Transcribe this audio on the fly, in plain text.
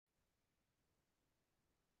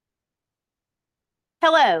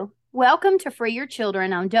Hello, welcome to Free Your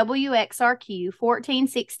Children on WXRQ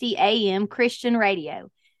 1460 AM Christian Radio.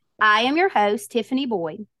 I am your host, Tiffany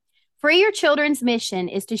Boyd. Free Your Children's mission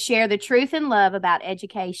is to share the truth and love about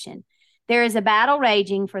education. There is a battle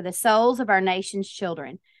raging for the souls of our nation's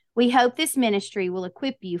children. We hope this ministry will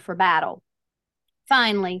equip you for battle.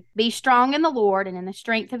 Finally, be strong in the Lord and in the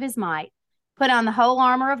strength of his might. Put on the whole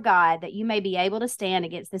armor of God that you may be able to stand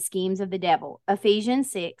against the schemes of the devil.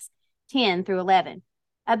 Ephesians 6:10 through 11.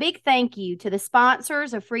 A big thank you to the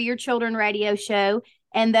sponsors of Free Your Children radio show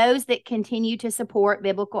and those that continue to support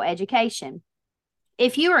biblical education.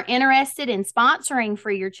 If you are interested in sponsoring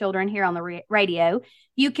Free Your Children here on the radio,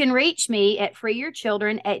 you can reach me at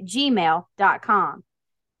freeyourchildren@gmail.com.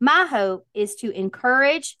 My hope is to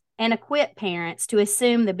encourage and equip parents to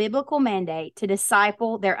assume the biblical mandate to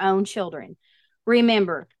disciple their own children.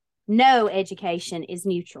 Remember, no education is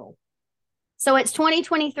neutral. So it's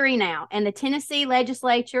 2023 now, and the Tennessee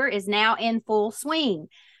legislature is now in full swing.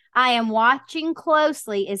 I am watching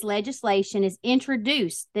closely as legislation is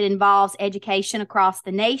introduced that involves education across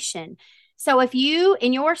the nation. So if you,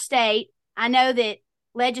 in your state, I know that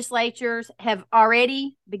legislatures have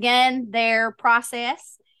already begun their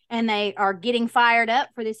process and they are getting fired up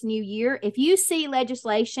for this new year. If you see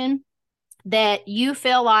legislation that you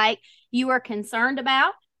feel like you are concerned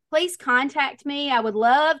about, please contact me. I would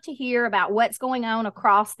love to hear about what's going on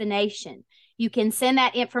across the nation. You can send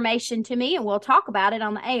that information to me and we'll talk about it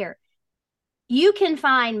on the air. You can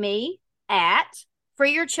find me at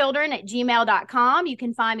freeyourchildren@gmail.com. You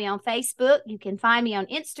can find me on Facebook. You can find me on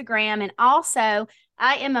Instagram. And also,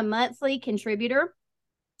 I am a monthly contributor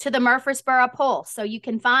to the Murfreesboro Pulse. So you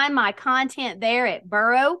can find my content there at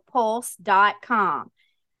boropulse.com.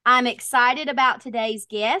 I'm excited about today's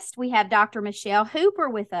guest. We have Dr. Michelle Hooper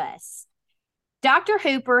with us. Dr.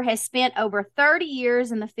 Hooper has spent over 30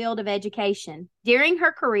 years in the field of education. During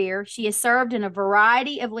her career, she has served in a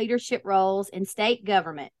variety of leadership roles in state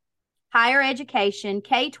government, higher education,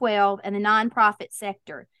 K-12, and the nonprofit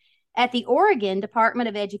sector. At the Oregon Department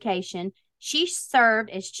of Education, she served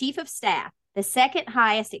as Chief of Staff, the second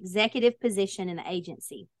highest executive position in the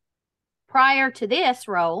agency. Prior to this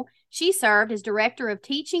role, she served as Director of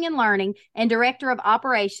Teaching and Learning and Director of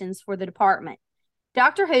Operations for the department.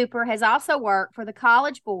 Dr. Hooper has also worked for the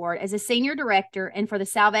College Board as a Senior Director and for the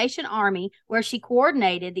Salvation Army, where she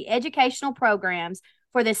coordinated the educational programs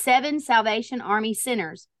for the 7 Salvation Army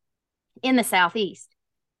centers in the Southeast.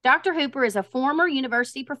 Dr. Hooper is a former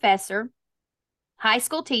university professor, high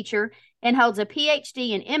school teacher, and holds a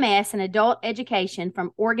PhD and MS in adult education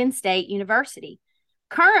from Oregon State University.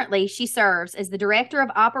 Currently, she serves as the Director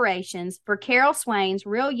of Operations for Carol Swain's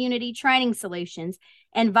Real Unity Training Solutions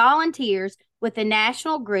and volunteers with the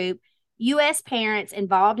national group U.S. Parents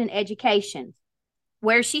Involved in Education,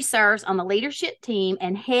 where she serves on the leadership team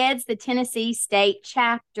and heads the Tennessee State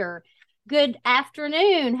Chapter. Good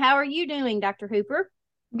afternoon. How are you doing, Dr. Hooper?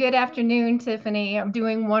 Good afternoon, Tiffany. I'm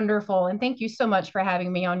doing wonderful. And thank you so much for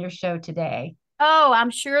having me on your show today. Oh, I'm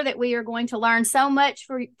sure that we are going to learn so much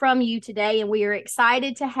from you today, and we are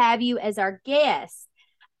excited to have you as our guest.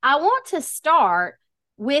 I want to start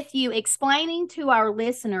with you explaining to our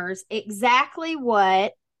listeners exactly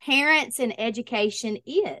what Parents in Education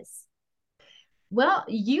is. Well,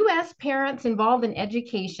 U.S. Parents Involved in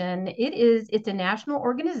Education, it's a national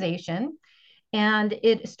organization. And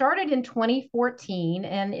it started in 2014,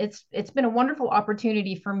 and it's been a wonderful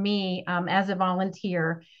opportunity for me as a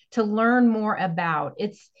volunteer to learn more about.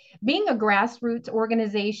 It's being a grassroots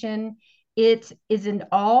organization. It is an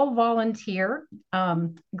all volunteer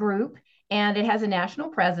group, and it has a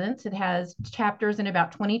national presence. It has chapters in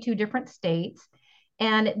about 22 different states.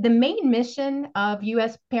 And the main mission of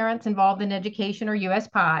U.S. Parents Involved in Education, or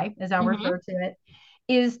USPIE, as I'll refer to it,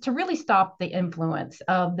 is to really stop the influence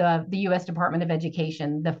of the U.S. Department of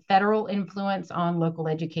Education, the federal influence on local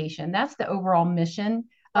education. That's the overall mission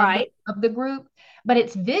of Right. the group. But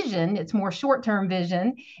its vision, its more short-term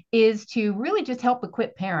vision, is to really just help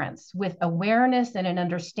equip parents with awareness and an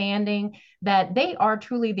understanding that they are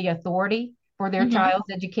truly the authority for their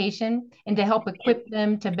child's education, and to help equip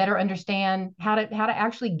them to better understand how to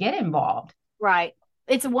actually get involved. Right.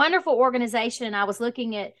 It's a wonderful organization. And I was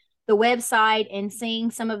looking at the website and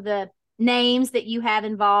seeing some of the names that you have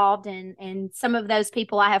involved, and some of those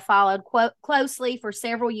people I have followed closely for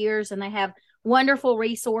several years, and they have wonderful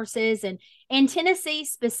resources. And in Tennessee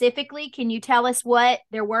specifically, can you tell us what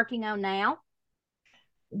they're working on now?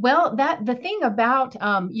 Well, that the thing about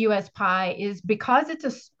USPIE is because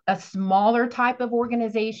it's a smaller type of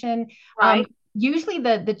organization, Right. usually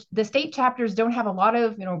the state chapters don't have a lot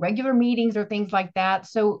of, regular meetings or things like that.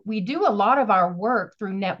 So we do a lot of our work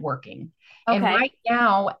through networking. And Okay. right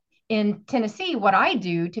now in Tennessee, what I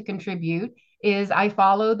do to contribute is I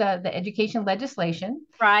follow the education legislation,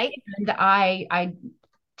 Right. and I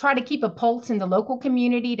try to keep a pulse in the local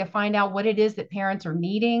community to find out what it is that parents are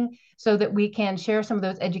needing so that we can share some of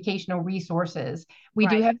those educational resources. We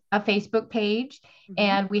do Right. have a Facebook page, Hmm.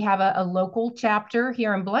 and we have a local chapter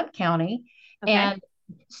here in Blount County. Okay. And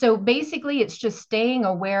so basically, it's just staying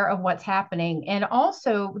aware of what's happening. And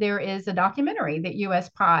also, there is a documentary that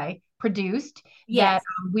USPIE produced that Yes.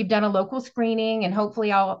 we've done a local screening, and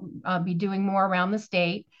hopefully, I'll be doing more around the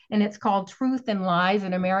state. And it's called Truth and Lies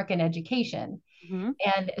in American Education. Hmm.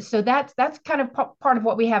 And so that's kind of part of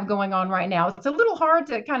what we have going on right now. It's a little hard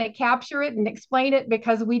to kind of capture it and explain it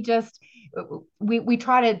because we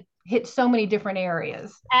try to hit so many different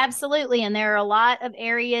areas. Absolutely. And there are a lot of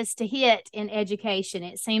areas to hit in education.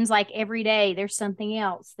 It seems like every day there's something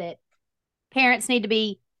else that parents need to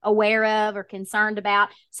be aware of or concerned about.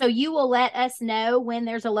 So you will let us know when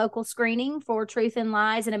there's a local screening for Truth and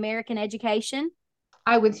Lies in American Education.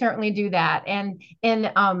 I would certainly do that. And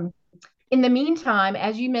in the meantime,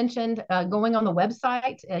 as you mentioned, going on the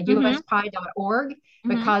website, Mm-hmm. uspie.org,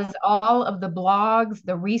 Mm-hmm. because all of the blogs,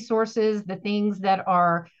 the resources, the things that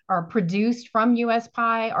are produced from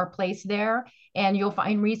USPIE are placed there. And you'll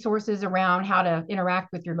find resources around how to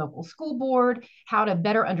interact with your local school board, how to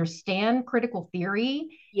better understand critical theory, and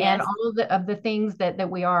Yes. all of the things that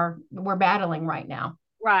we're battling right now.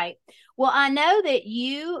 Right. Well, I know that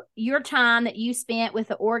your time that you spent with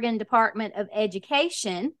the Oregon Department of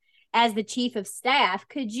Education as the chief of staff,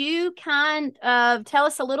 could you kind of tell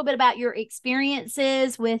us a little bit about your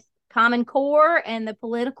experiences with Common Core and the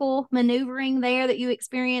political maneuvering there that you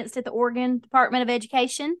experienced at the Oregon Department of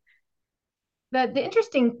Education? The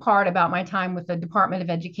interesting part about my time with the Department of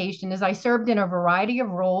Education is I served in a variety of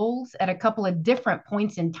roles at a couple of different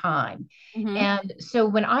points in time. Mm-hmm. And so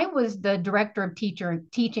when I was the director of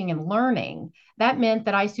teaching and learning, that meant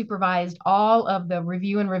that I supervised all of the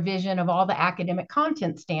review and revision of all the academic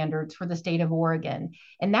content standards for the state of Oregon.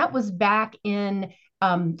 And that was back in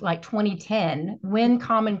like 2010 when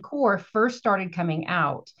Common Core first started coming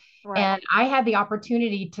out. Right. And I had the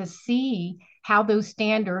opportunity to see how those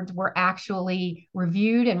standards were actually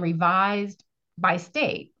reviewed and revised by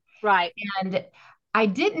state. Right. And I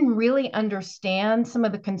didn't really understand some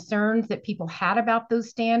of the concerns that people had about those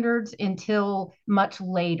standards until much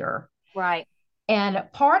later. Right. And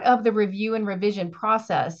part of the review and revision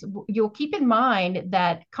process, you'll keep in mind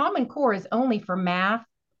that Common Core is only for math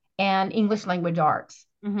and English language arts.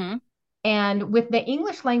 Mm-hmm. And with the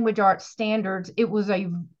English language arts standards, it was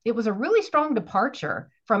a really strong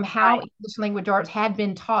departure from how Right. English language arts had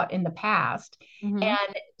been taught in the past. Mm-hmm.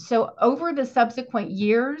 And so over the subsequent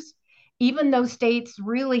years, even though states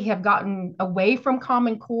really have gotten away from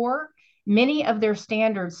Common Core, many of their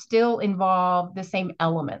standards still involve the same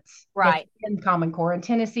elements that's Right. in Common Core. And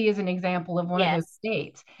Tennessee is an example of one of those Yes.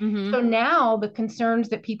 states. Mm-hmm. So now the concerns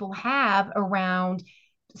that people have around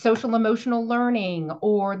social emotional learning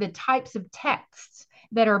or the types of texts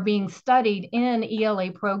that are being studied in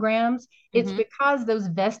ELA programs, it's Mm-hmm. because those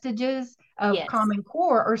vestiges of Yes. Common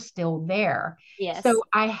Core are still there. So Yes.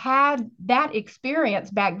 I had that experience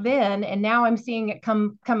back then, and now I'm seeing it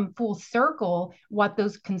come full circle what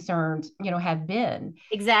those concerns, have been. And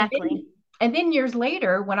Exactly. then years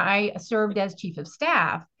later, when I served as chief of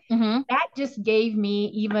staff, Mm-hmm. that just gave me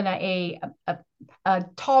even a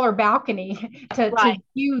taller balcony to Right.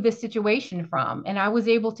 view the situation from. And I was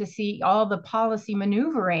able to see all the policy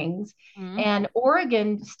maneuverings. Mm-hmm. And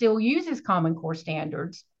Oregon still uses Common Core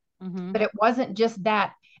standards, Mm-hmm. but it wasn't just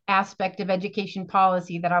that aspect of education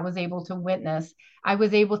policy that I was able to witness. I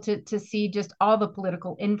was able to see just all the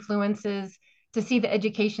political influences, to see the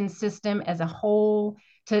education system as a whole,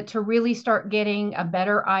 to really start getting a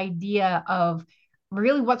better idea of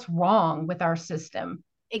really what's wrong with our system.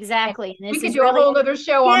 And Exactly. And we this could is do a really, whole other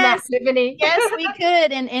show on that, yes, Tiffany. yes, we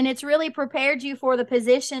could. And it's really prepared you for the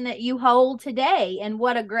position that you hold today. And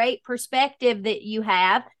what a great perspective that you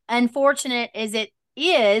have. Unfortunate as it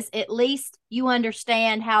is, at least you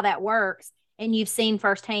understand how that works. And you've seen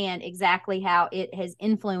firsthand exactly how it has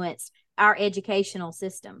influenced our educational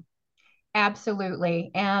system. Absolutely.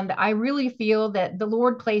 And I really feel that the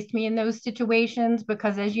Lord placed me in those situations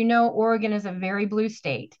because, as you know, Oregon is a very blue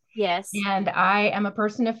state. Yes. And I am a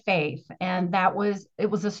person of faith. And it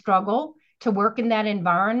was a struggle to work in that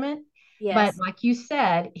environment. But Yes. like you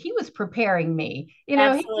said, he was preparing me. He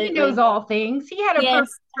knows Absolutely. all things. He had a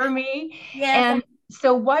purpose Yes. for me. Yes. And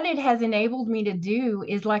so what it has enabled me to do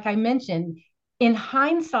is, like I mentioned, in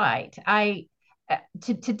hindsight,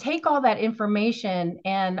 to take all that information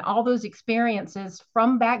and all those experiences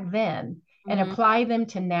from back then and Mm-hmm. apply them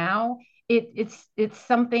to now, it's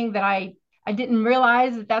something that I didn't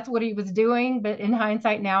realize that that's what he was doing, but in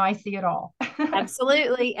hindsight now I see it all.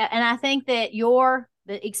 Absolutely. And I think that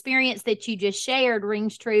the experience that you just shared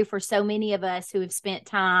rings true for so many of us who have spent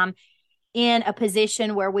time in a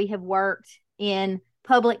position where we have worked in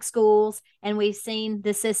public schools and we've seen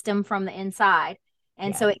the system from the inside.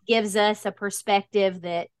 And so Yes. it gives us a perspective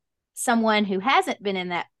that someone who hasn't been in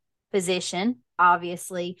that position,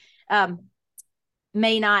 obviously,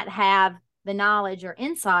 may not have the knowledge or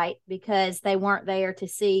insight because they weren't there to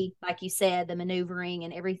see, like you said, the maneuvering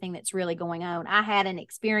and everything that's really going on. I had an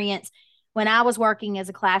experience when I was working as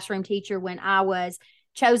a classroom teacher when I was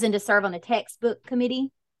chosen to serve on a textbook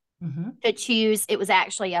committee Mm-hmm. to choose. It was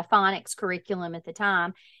actually a phonics curriculum at the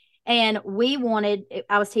time. And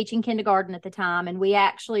I was teaching kindergarten at the time, and we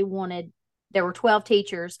actually there were 12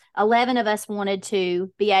 teachers. 11 of us wanted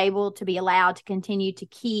to be able to be allowed to continue to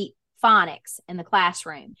keep phonics in the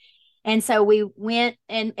classroom. And so we went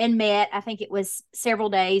and met. I think it was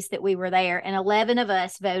several days that we were there, and 11 of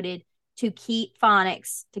us voted to keep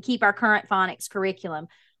phonics, to keep our current phonics curriculum.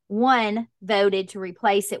 One voted to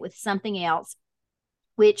replace it with something else,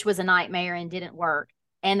 which was a nightmare and didn't work.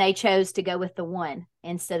 And they chose to go with the one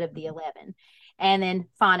instead of the 11. And then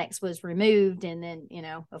phonics was removed. And then,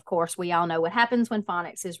 of course, we all know what happens when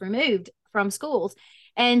phonics is removed from schools.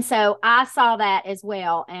 And so I saw that as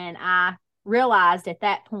well. And I realized at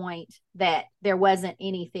that point that there wasn't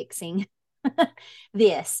any fixing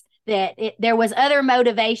this, there was other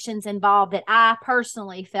motivations involved that I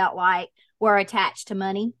personally felt like were attached to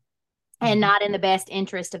money and not in the best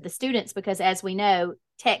interest of the students, because as we know,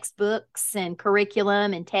 textbooks and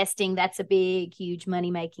curriculum and testing, that's a big, huge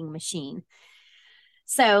money-making machine.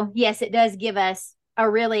 So yes, it does give us a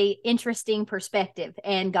really interesting perspective,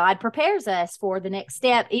 and God prepares us for the next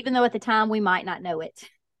step, even though at the time we might not know it.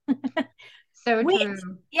 So Which,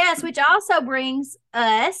 true. yes, which also brings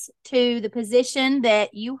us to the position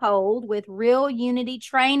that you hold with Real Unity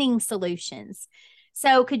Training Solutions.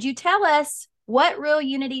 So could you tell us what Real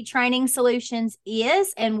Unity Training Solutions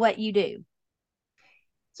is and what you do?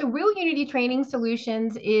 So Real Unity Training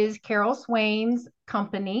Solutions is Carol Swain's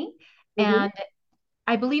company, Mm-hmm. and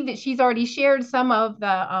I believe that she's already shared He has. some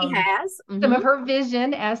Mm-hmm. of her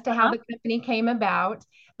vision as to how Uh-huh. the company came about.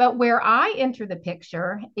 But where I enter the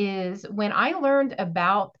picture is when I learned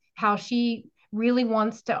about how she really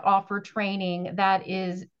wants to offer training that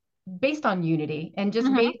is based on unity and just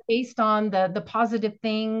Mm-hmm. based on the positive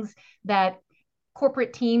things that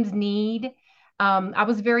corporate teams need. I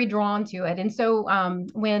was very drawn to it. And so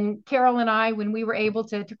when Carol and I, when we were able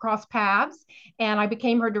to cross paths and I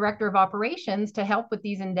became her director of operations to help with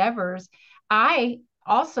these endeavors, I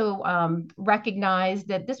also recognized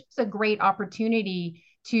that this was a great opportunity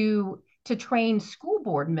to train school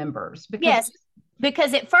board members because Yes,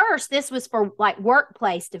 because at first this was for like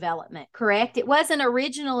workplace development, correct? It wasn't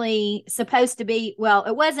originally supposed to be, well,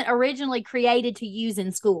 it wasn't originally created to use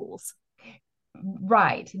in schools.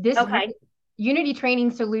 right, this Okay. Unity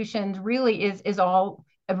Training Solutions really is all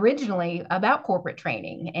originally about corporate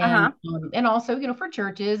training Uh-huh. and also for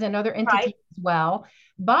churches and other Right. entities as well.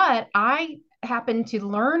 But I happened to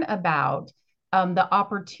learn about the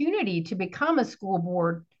opportunity to become a school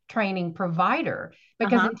board training provider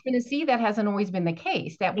because Uh-huh. in Tennessee that hasn't always been the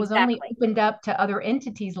case. That was only Exactly. opened up to other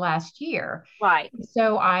entities last year. Right.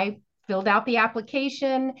 So I filled out the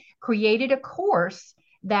application, created a course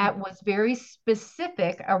that was very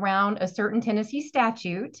specific around a certain Tennessee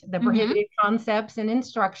statute, the Mm-hmm. prohibited concepts and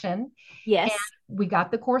instruction. And Yes. we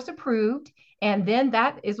got the course approved. And then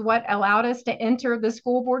that is what allowed us to enter the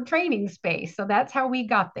school board training space. So that's how we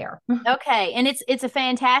got there. Okay, and it's a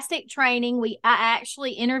fantastic training. I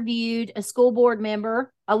actually interviewed a school board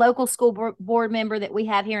member, a local board member that we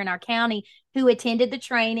have here in our county who attended the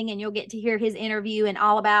training, and you'll get to hear his interview and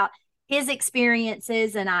all about his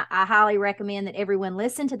experiences. And I highly recommend that everyone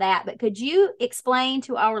listen to that. But could you explain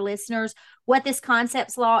to our listeners what this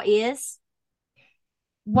concepts law is?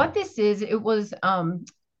 What this is, it was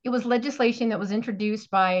legislation that was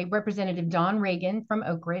introduced by Representative John Reagan from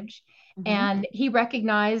Oak Ridge, Mm-hmm. and he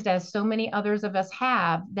recognized, as so many others of us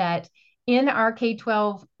have, that in our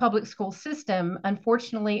K-12 public school system,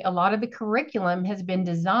 unfortunately, a lot of the curriculum has been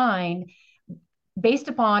designed based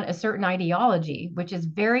upon a certain ideology, which is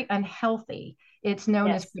very unhealthy. It's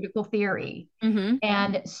known as Yes. critical theory. Mm-hmm.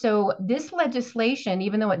 And so this legislation,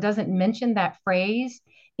 even though it doesn't mention that phrase,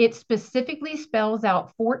 it specifically spells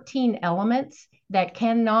out 14 elements that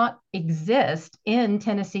cannot exist in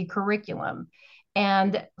Tennessee curriculum.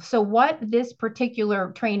 And so, what this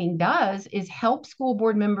particular training does is help school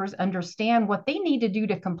board members understand what they need to do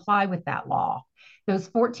to comply with that law. Those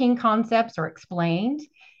 14 concepts are explained.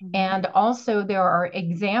 Mm-hmm. And also, there are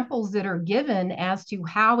examples that are given as to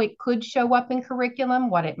how it could show up in curriculum,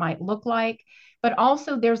 what it might look like. But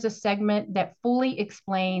also, there's a segment that fully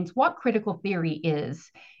explains what critical theory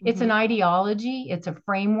is. It's Mm-hmm. an ideology, it's a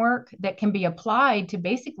framework that can be applied to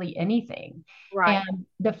basically anything. Right. And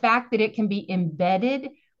the fact that it can be embedded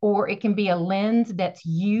or it can be a lens that's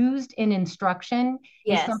used in instruction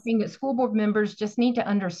is Yes. something that school board members just need to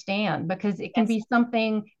understand, because it can Yes. be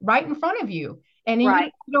something right in front of you. And then you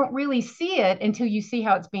Right. don't really see it until you see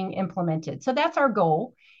how it's being implemented. So that's our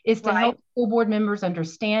goal, is to Right. help school board members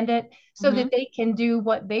understand it so Mm-hmm. that they can do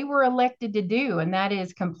what they were elected to do, and that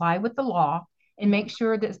is comply with the law and Mm-hmm. make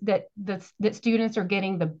sure that students are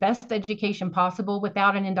getting the best education possible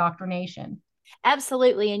without an indoctrination.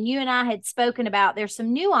 Absolutely. And you and I had spoken about there's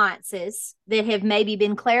some nuances that have maybe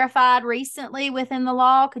been clarified recently within the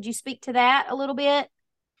law. Could you speak to that a little bit?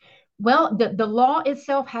 Well, the law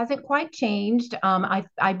itself hasn't quite changed.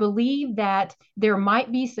 I believe that there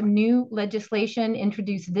might be some new legislation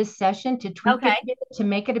introduced this session to tweak Okay. it a bit, to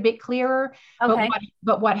make it a bit clearer. But Okay.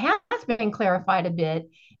 what has been clarified a bit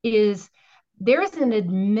is there's an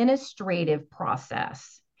administrative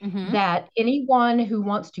process Mm-hmm. that anyone who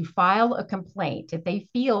wants to file a complaint, if they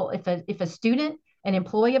feel, if a student, an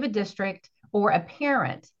employee of a district, or a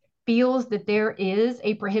parent feels that there is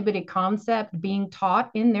a prohibited concept being taught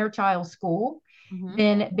in their child's school, Mm-hmm.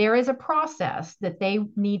 then there is a process that they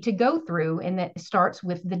need to go through, and that starts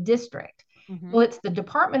with the district. Mm-hmm. Well, it's the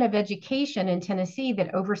Department of Education in Tennessee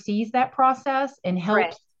that oversees that process and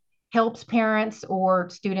Correct. helps parents or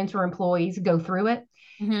students or employees go through it.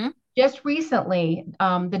 Mm-hmm. Just recently,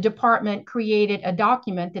 the department created a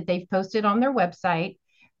document that they've posted on their website,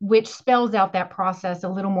 which spells out that process a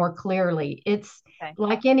little more clearly. It's Okay.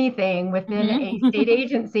 like anything within a Mm-hmm. state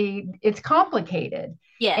agency, it's complicated. And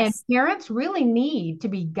Yes. parents really need to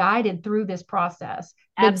be guided through this process.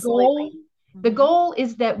 Absolutely. The Mm-hmm. goal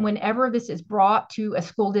is that whenever this is brought to a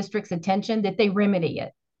school district's attention, that they remedy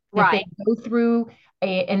it, that they Right. go through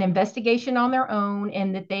an investigation on their own,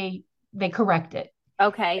 and that they correct it.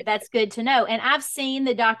 Okay, that's good to know. And I've seen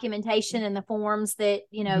the documentation and the forms that,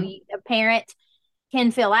 Mhm. a parent can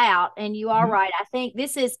fill out. And you are Mhm. right. I think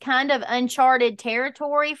this is kind of uncharted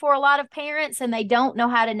territory for a lot of parents, and they don't know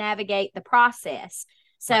how to navigate the process.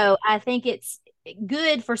 Right. So I think it's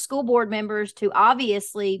good for school board members to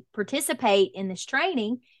obviously participate in this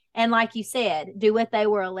training. And like you said, do what they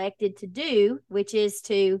were elected to do, which is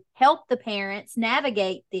to help the parents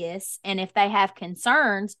navigate this. And if they have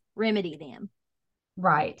concerns, remedy them.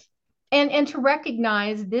 Right. And to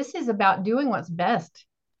recognize this is about doing what's best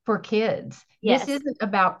for kids. This Yes, isn't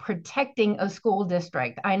about protecting a school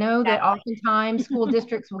district. I know that exactly. oftentimes school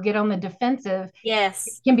districts will get on the defensive,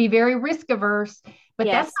 Yes, can be very risk averse, but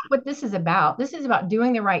that's yes, not what this is about. This is about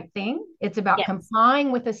doing the right thing. It's about yes.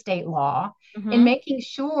 complying with the state law and Mm-hmm. making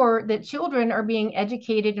sure that children are being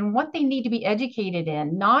educated in what they need to be educated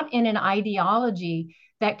in, not in an ideology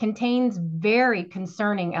that contains very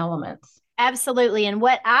concerning elements. Absolutely. And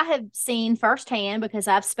what I have seen firsthand, because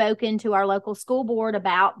I've spoken to our local school board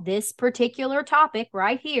about this particular topic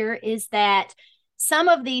right here, is that some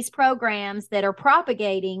of these programs that are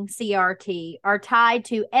propagating CRT are tied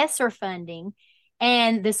to ESSER funding.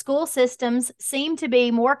 And the school systems seem to be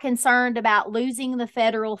more concerned about losing the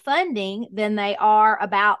federal funding than they are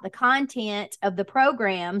about the content of the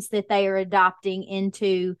programs that they are adopting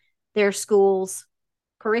into their school's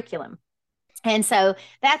curriculum. And so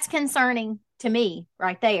that's concerning to me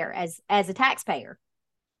right there as a taxpayer.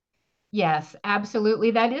 Yes,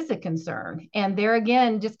 absolutely. That is a concern. And there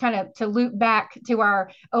again, just kind of to loop back to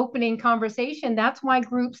our opening conversation, that's why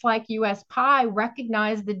groups like USPIE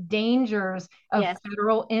recognize the dangers of Yes.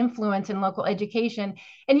 federal influence in local education.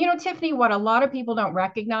 And Tiffany, what a lot of people don't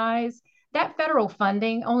recognize, that federal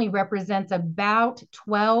funding only represents about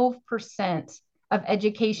 12% of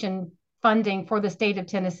education funding for the state of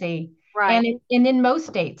Tennessee. Right. And in most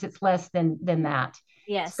states, it's less than that.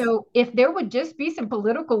 Yes. So if there would just be some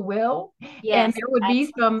political will, and Yes. there would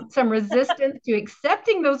be Absolutely. some resistance to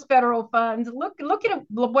accepting those federal funds, look at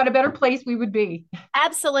what a better place we would be.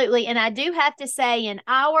 Absolutely. And I do have to say, in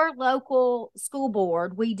our local school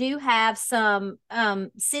board, we do have some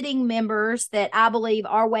sitting members that I believe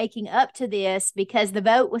are waking up to this because the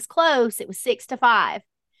vote was close. It was 6-5.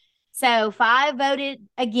 So 5 voted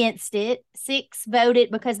against it, 6 voted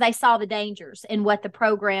because they saw the dangers in what the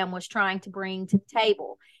program was trying to bring to the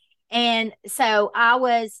table. And so I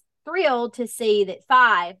was thrilled to see that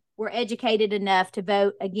 5 were educated enough to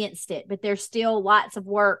vote against it, but there's still lots of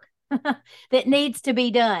work that needs to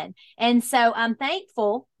be done. And so I'm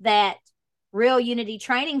thankful that Real Unity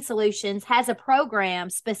Training Solutions has a program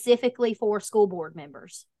specifically for school board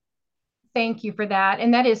members. Thank you for that.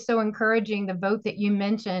 And that is so encouraging, the vote that you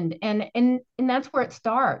mentioned. And that's where it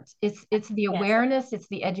starts. It's the Yes. awareness, it's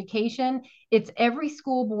the education, it's every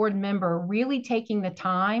school board member really taking the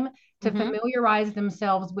time to familiarize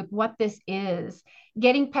themselves with what this is,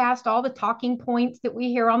 getting past all the talking points that we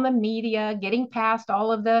hear on the media, getting past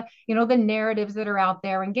all of the, the narratives that are out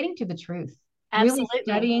there, and getting to the truth. Really Absolutely.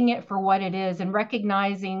 studying it for what it is and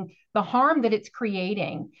recognizing the harm that it's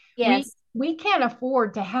creating. Yes. We can't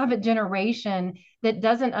afford to have a generation that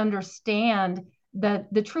doesn't understand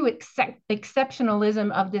the true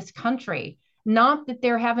exceptionalism of this country. Not that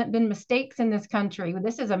there haven't been mistakes in this country.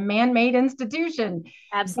 This is a man-made institution.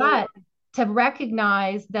 Absolutely. But to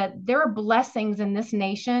recognize that there are blessings in this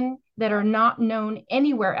nation that are not known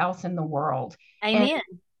anywhere else in the world. Amen. And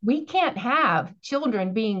we can't have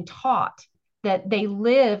children being taught that they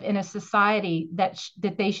live in a society that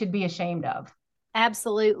they should be ashamed of.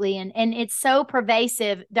 Absolutely. And it's so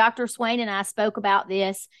pervasive. Dr. Swain and I spoke about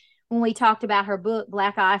this when we talked about her book,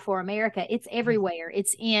 Black Eye for America. It's everywhere.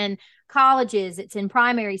 It's in colleges, it's in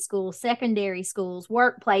primary schools, secondary schools,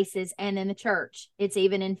 workplaces, and in the church. It's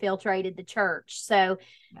even infiltrated the church. So,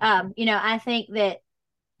 I think that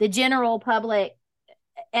the general public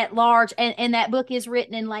at large, and that book is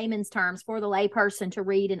written in layman's terms for the layperson to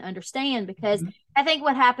read and understand, because I think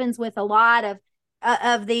what happens with a lot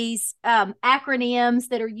of these acronyms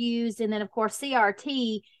that are used, and then of course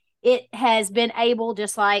CRT, it has been able,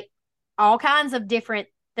 just like all kinds of different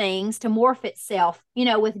things, to morph itself,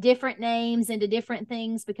 with different names into different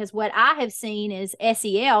things, because what I have seen is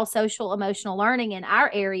SEL, social emotional learning, in our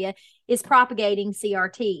area is propagating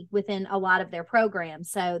CRT within a lot of their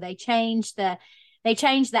programs. So they changed the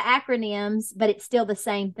acronyms, but it's still the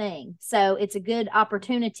same thing. So it's a good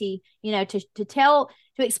opportunity,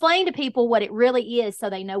 to explain to people what it really is, so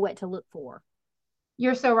they know what to look for.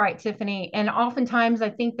 You're so right, Tiffany. And oftentimes I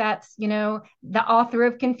think that's, the author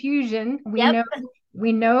of confusion.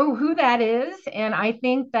 We know who that is. And I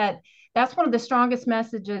think that's one of the strongest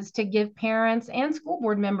messages to give parents and school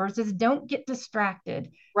board members is don't get distracted.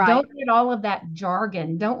 Right. Don't let all of that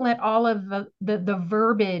jargon, don't let all of the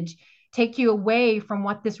verbiage take you away from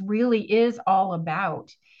what this really is all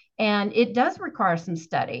about. And it does require some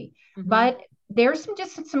study, but there's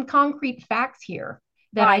some concrete facts here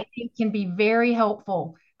that I think can be very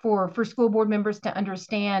helpful for school board members to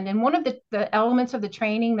understand. And one of the elements of the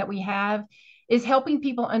training that we have is helping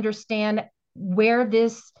people understand where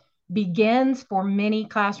this begins for many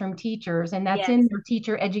classroom teachers, and that's in their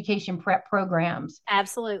teacher education prep programs.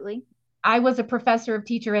 Absolutely. I was a professor of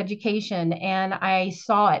teacher education, and I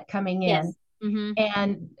saw it coming in.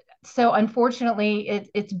 And so unfortunately,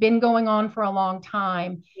 it's been going on for a long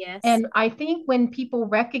time. Yes. And I think when people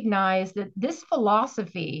recognize that this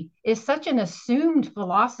philosophy is such an assumed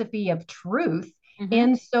philosophy of truth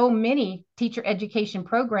in so many teacher education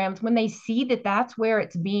programs, when they see that that's where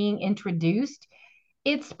it's being introduced,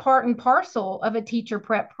 it's part and parcel of a teacher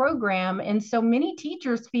prep program. And so many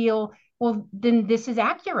teachers feel, well, then this is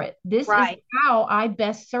accurate. This is how I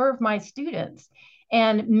best serve my students.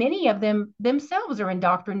 And many of them themselves are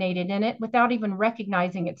indoctrinated in it without even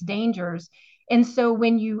recognizing its dangers. And so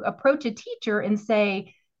when you approach a teacher and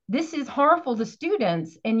say, this is harmful to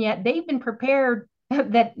students, and yet they've been prepared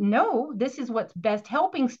that no, this is what's best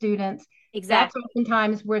helping students, that's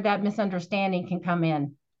oftentimes where that misunderstanding can come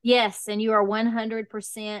in. Yes, and you are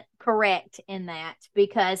 100% correct in that,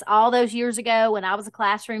 because all those years ago when I was a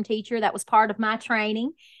classroom teacher, that was part of my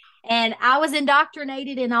training. And I was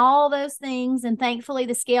indoctrinated in all those things. And thankfully,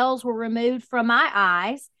 the scales were removed from my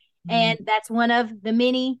eyes. And that's one of the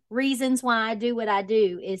many reasons why I do what I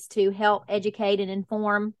do, is to help educate and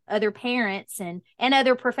inform other parents and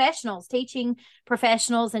other professionals, teaching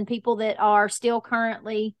professionals, and people that are still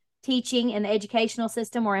currently teaching in the educational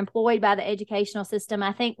system or employed by the educational system.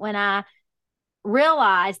 I think when I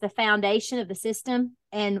realized the foundation of the system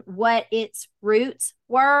and what its roots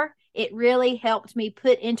were, it really helped me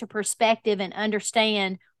put into perspective and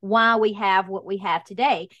understand why we have what we have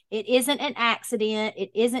today. It isn't an accident.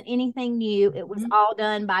 It isn't anything new. It was all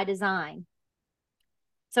done by design.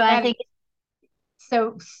 So I think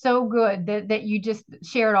so good that you just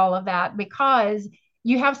shared all of that, because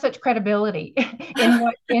you have such credibility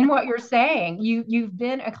in what you're saying. You've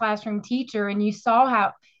been a classroom teacher, and you saw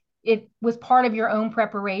it was part of your own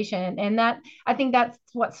preparation. And that, I think that's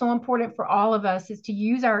what's so important for all of us, is to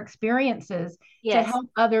use our experiences to Yes. help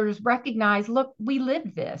others recognize, look, we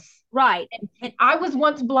lived this. Right. And And I was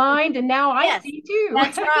once blind and now I yes, see too.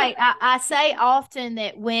 that's right. I say often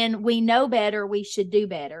that when we know better, we should do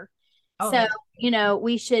better. Oh, So, that's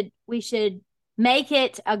we should make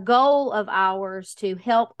it a goal of ours to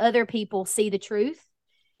help other people see the truth.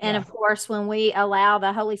 And of yes. course, when we allow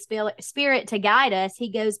the Holy Spirit to guide us,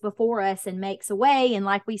 He goes before us and makes a way. And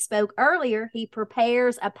like we spoke earlier, He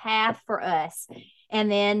prepares a path for us. And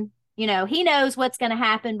then, He knows what's going to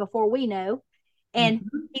happen before we know. And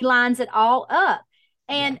Mm-hmm. He lines it all up.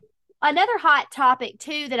 Yeah. And another hot topic,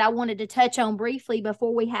 too, that I wanted to touch on briefly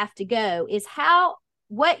before we have to go is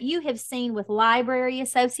what you have seen with library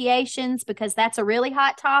associations, because that's a really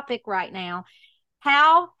hot topic right now.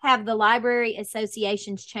 How have the library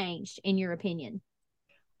associations changed, in your opinion?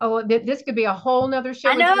 Oh, this could be a whole nother show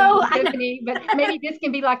I its know, own, I know. Tiffany, but maybe this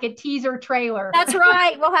can be like a teaser trailer. That's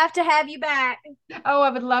right. We'll have to have you back. Oh, I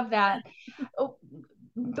would love that. Oh,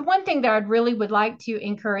 the one thing that I really would like to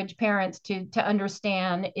encourage parents to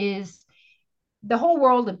understand is the whole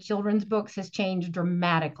world of children's books has changed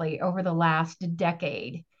dramatically over the last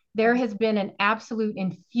decade. There has been an absolute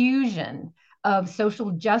infusion of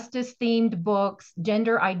social justice themed books,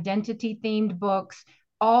 gender identity themed books,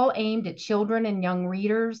 all aimed at children and young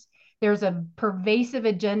readers. There's a pervasive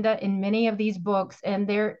agenda in many of these books, and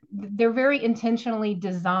they're very intentionally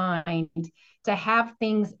designed to have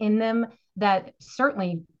things in them that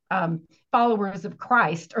certainly followers of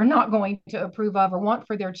Christ are not going to approve of or want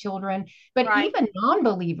for their children. But Right. even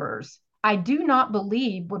non-believers, I do not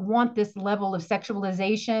believe, would want this level of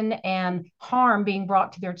sexualization and harm being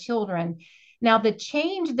brought to their children. Now, the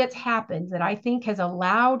change that's happened that I think has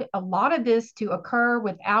allowed a lot of this to occur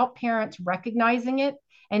without parents recognizing it,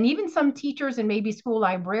 and even some teachers and maybe school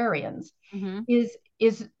librarians, Mm-hmm.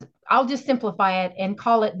 is I'll just simplify it and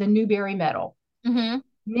call it the Newbery Medal. Mm-hmm.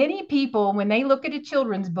 Many people, when they look at a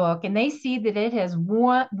children's book and they see that it has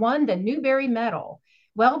won the Newbery Medal,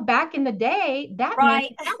 well, back in the day, that meant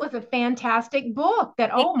Right. that was a fantastic book,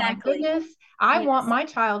 that, oh my Exactly. goodness, I want Yes. my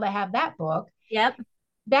child to have that book. Yep.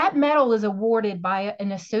 That medal is awarded by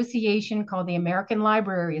an association called the American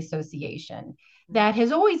Library Association that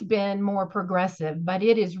has always been more progressive, but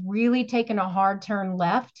it has really taken a hard turn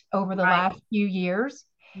left over the Right. last few years.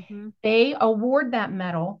 Mm-hmm. They award that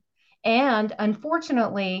medal. And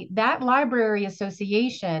unfortunately, that library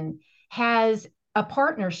association has a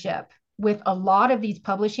partnership with a lot of these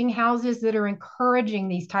publishing houses that are encouraging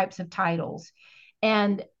these types of titles.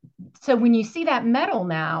 And so when you see that medal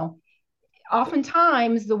now,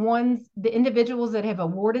 oftentimes the individuals that have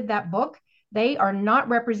awarded that book, they are not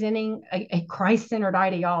representing a Christ-centered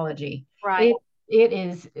ideology. Right.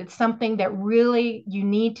 It's something that really you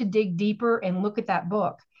need to dig deeper and look at that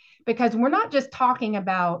book, because we're not just talking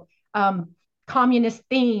about communist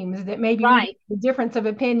themes that maybe lead Right. to a difference of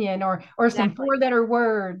opinion or some Exactly. four-letter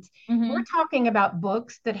words. Mm-hmm. We're talking about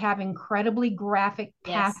books that have incredibly graphic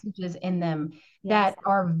Yes. passages in them Yes. that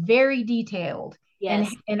are very detailed and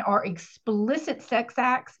Yes. and are explicit sex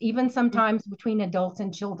acts, even sometimes between adults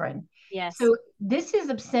and children. Yes. So this is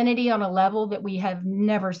obscenity on a level that we have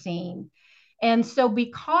never seen. And so,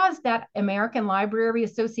 because that American Library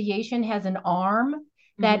Association has an arm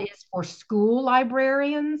that Mm-hmm. is for school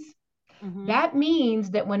librarians, Mm-hmm. that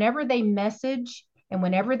means that whenever they message and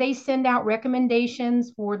whenever they send out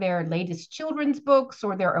recommendations for their latest children's books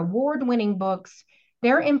or their award-winning books,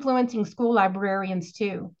 they're influencing school librarians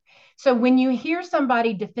too. So when you hear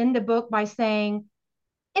somebody defend a book by saying,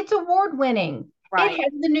 it's award-winning, it Right.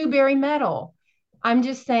 has the Newbery Medal, I'm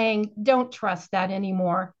just saying, don't trust that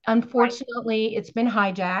anymore. Right. Unfortunately, it's been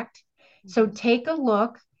hijacked. So Mm-hmm. take a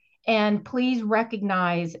look and please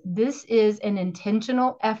recognize this is an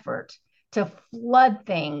intentional effort to flood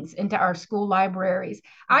things into our school libraries.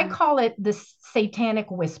 I Mm-hmm. call it the satanic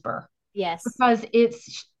whisper, Yes. because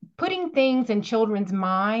it's putting things in children's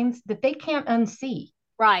minds that they can't unsee.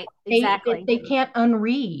 Right. Exactly. They can't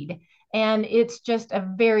unread, and it's just a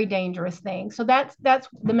very dangerous thing. So that's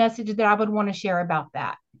the message that I would want to share about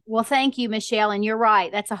that. Well, thank you, Michelle. And you're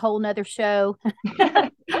right. That's a whole nother show,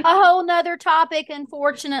 a whole nother topic,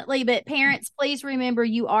 unfortunately. But parents, please remember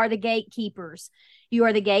you are the gatekeepers. You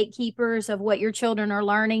are the gatekeepers of what your children are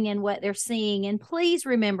learning and what they're seeing. And please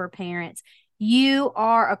remember, parents, you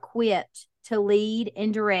are equipped to lead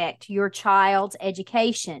and direct your child's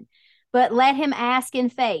education. But let him ask in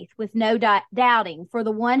faith with no doubting, for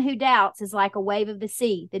the one who doubts is like a wave of the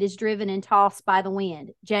sea that is driven and tossed by the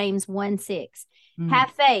wind. James 1:6. Mm.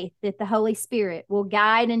 Have faith that the Holy Spirit will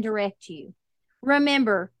guide and direct you.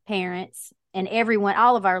 Remember, parents, and everyone,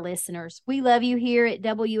 all of our listeners. We love you here at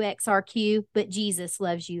WXRQ, but Jesus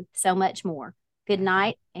loves you so much more. Good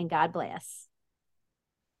night and God bless.